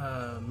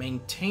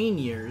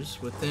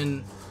maintainers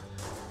within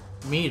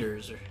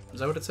meters. Or, is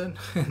that what it said?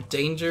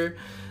 Danger,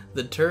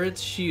 the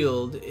turret's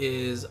shield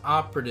is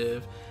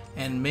operative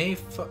and may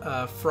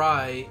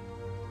fry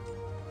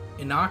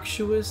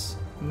innocuous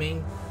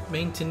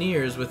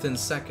maintainers within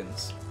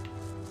seconds.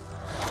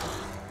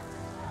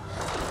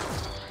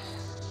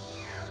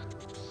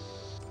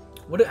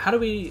 How are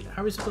we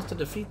supposed to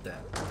defeat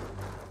that?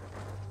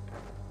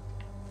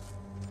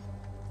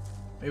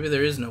 Maybe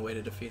there is no way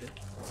to defeat it.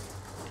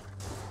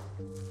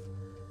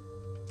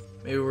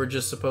 Maybe we're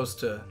just supposed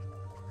to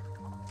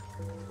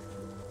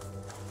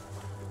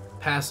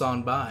pass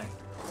on by.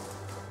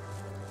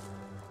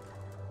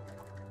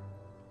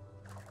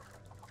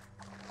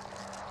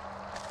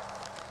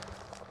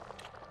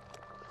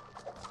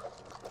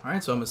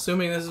 Alright, so I'm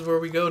assuming this is where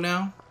we go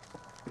now.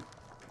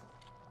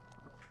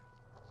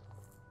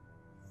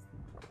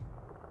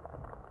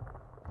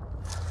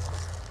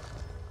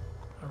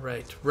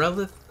 Alright,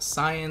 Relith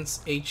Science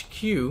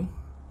HQ.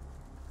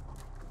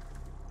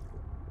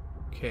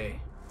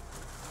 Okay.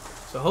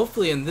 So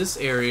hopefully in this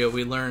area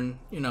we learn,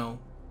 you know,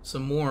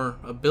 some more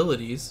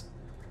abilities.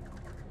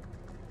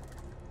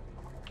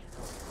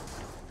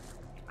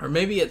 Or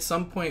maybe at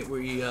some point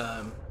we,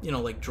 you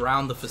know, like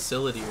drown the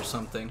facility or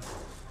something.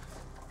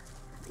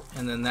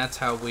 and then that's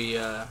how we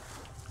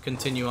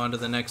continue on to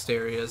the next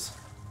areas.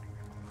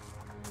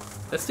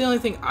 That's the only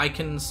thing I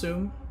can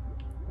assume.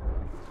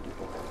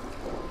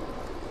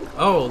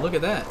 Oh, look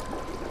at that.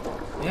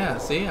 Yeah,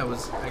 see, I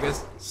was, I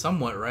guess,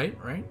 somewhat right?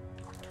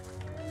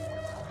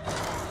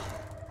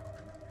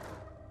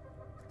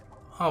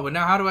 Oh, but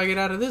now how do I get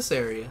out of this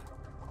area?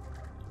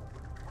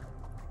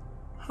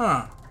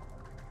 Huh.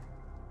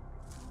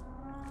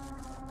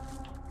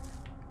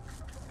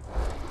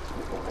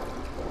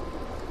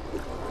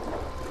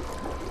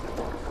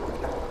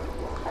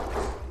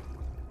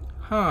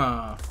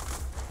 Huh.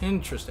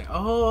 Interesting.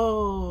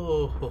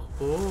 Oh,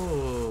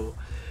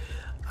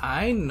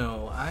 I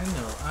know.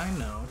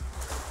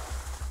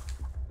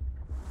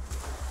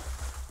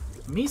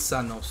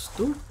 Misa no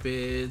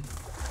stupid.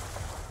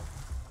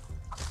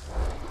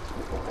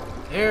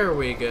 There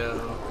we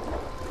go.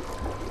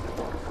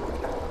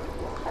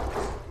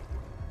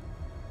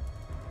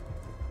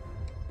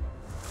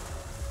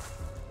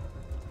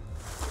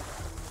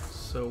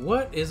 So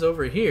what is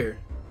over here?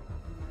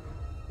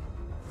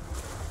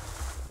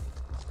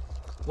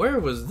 Where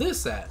was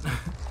this at?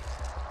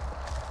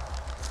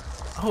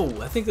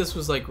 Oh, I think this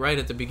was like right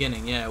at the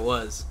beginning. Yeah, it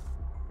was.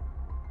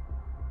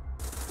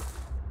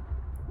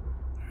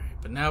 Alright,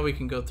 but now we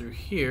can go through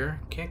here.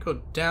 Can't go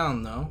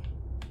down though,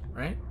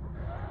 right?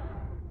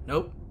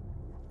 Nope.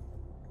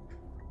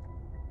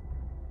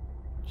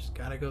 Just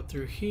gotta go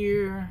through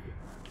here.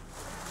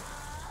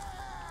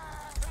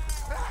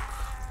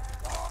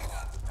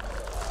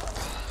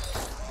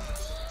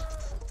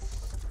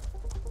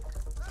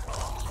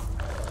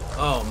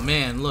 Oh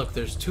man, look,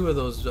 there's two of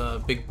those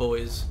big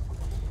boys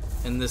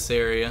in this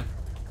area.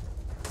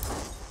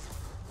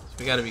 So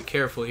we gotta be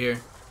careful here.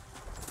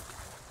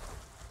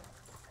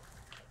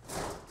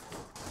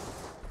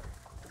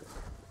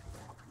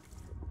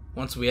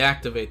 Once we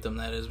activate them,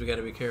 that is, we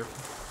gotta be careful.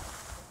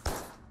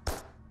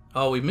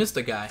 Oh, we missed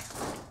a guy.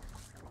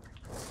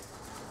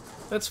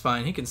 That's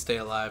fine, he can stay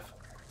alive.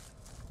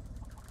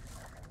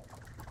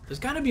 There's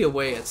gotta be a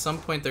way, at some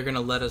point they're gonna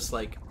let us,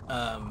 like,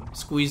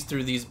 squeeze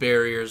through these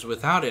barriers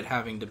without it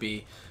having to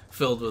be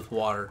filled with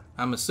water.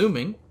 I'm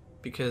assuming,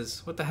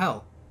 because what the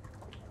hell?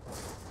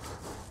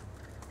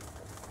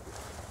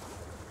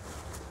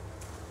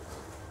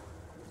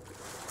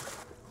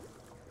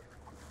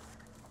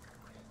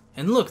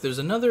 And look, there's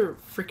another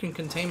freaking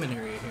containment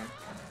area here.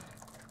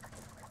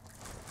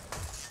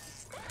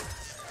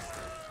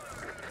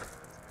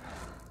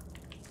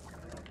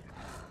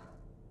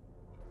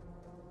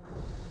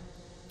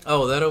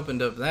 Oh, that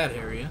opened up that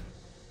area.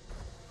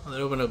 Oh, that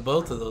opened up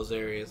both of those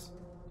areas.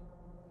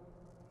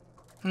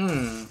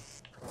 So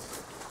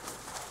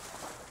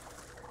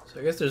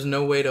I guess there's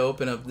no way to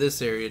open up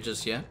this area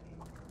just yet.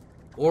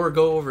 Or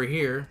go over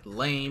here.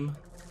 Lame.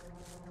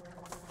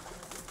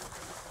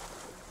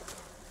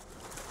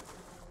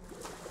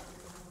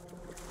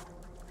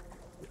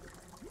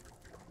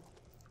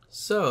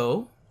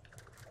 So,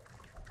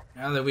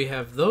 now that we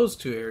have those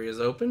two areas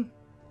open,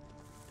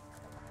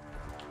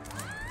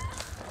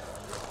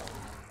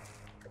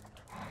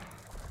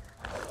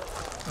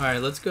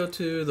 alright, let's go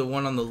to the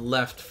one on the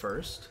left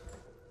first.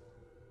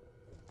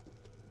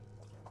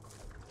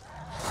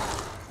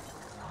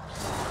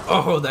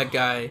 Oh, that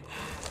guy.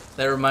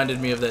 That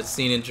reminded me of that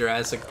scene in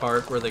Jurassic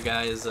Park where the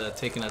guy is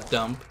taking a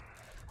dump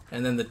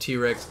and then the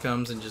T-Rex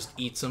comes and just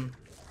eats him.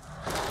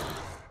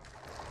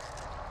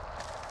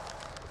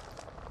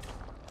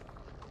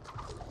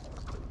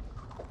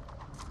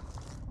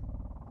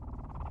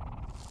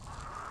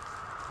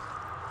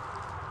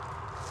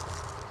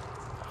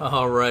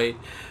 Alright,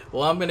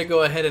 well, I'm going to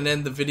go ahead and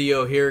end the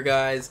video here,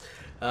 guys.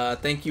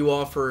 Thank you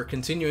all for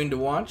continuing to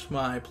watch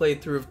my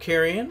playthrough of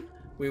Carrion.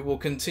 We will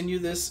continue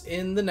this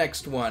in the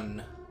next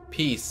one.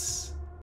 Peace.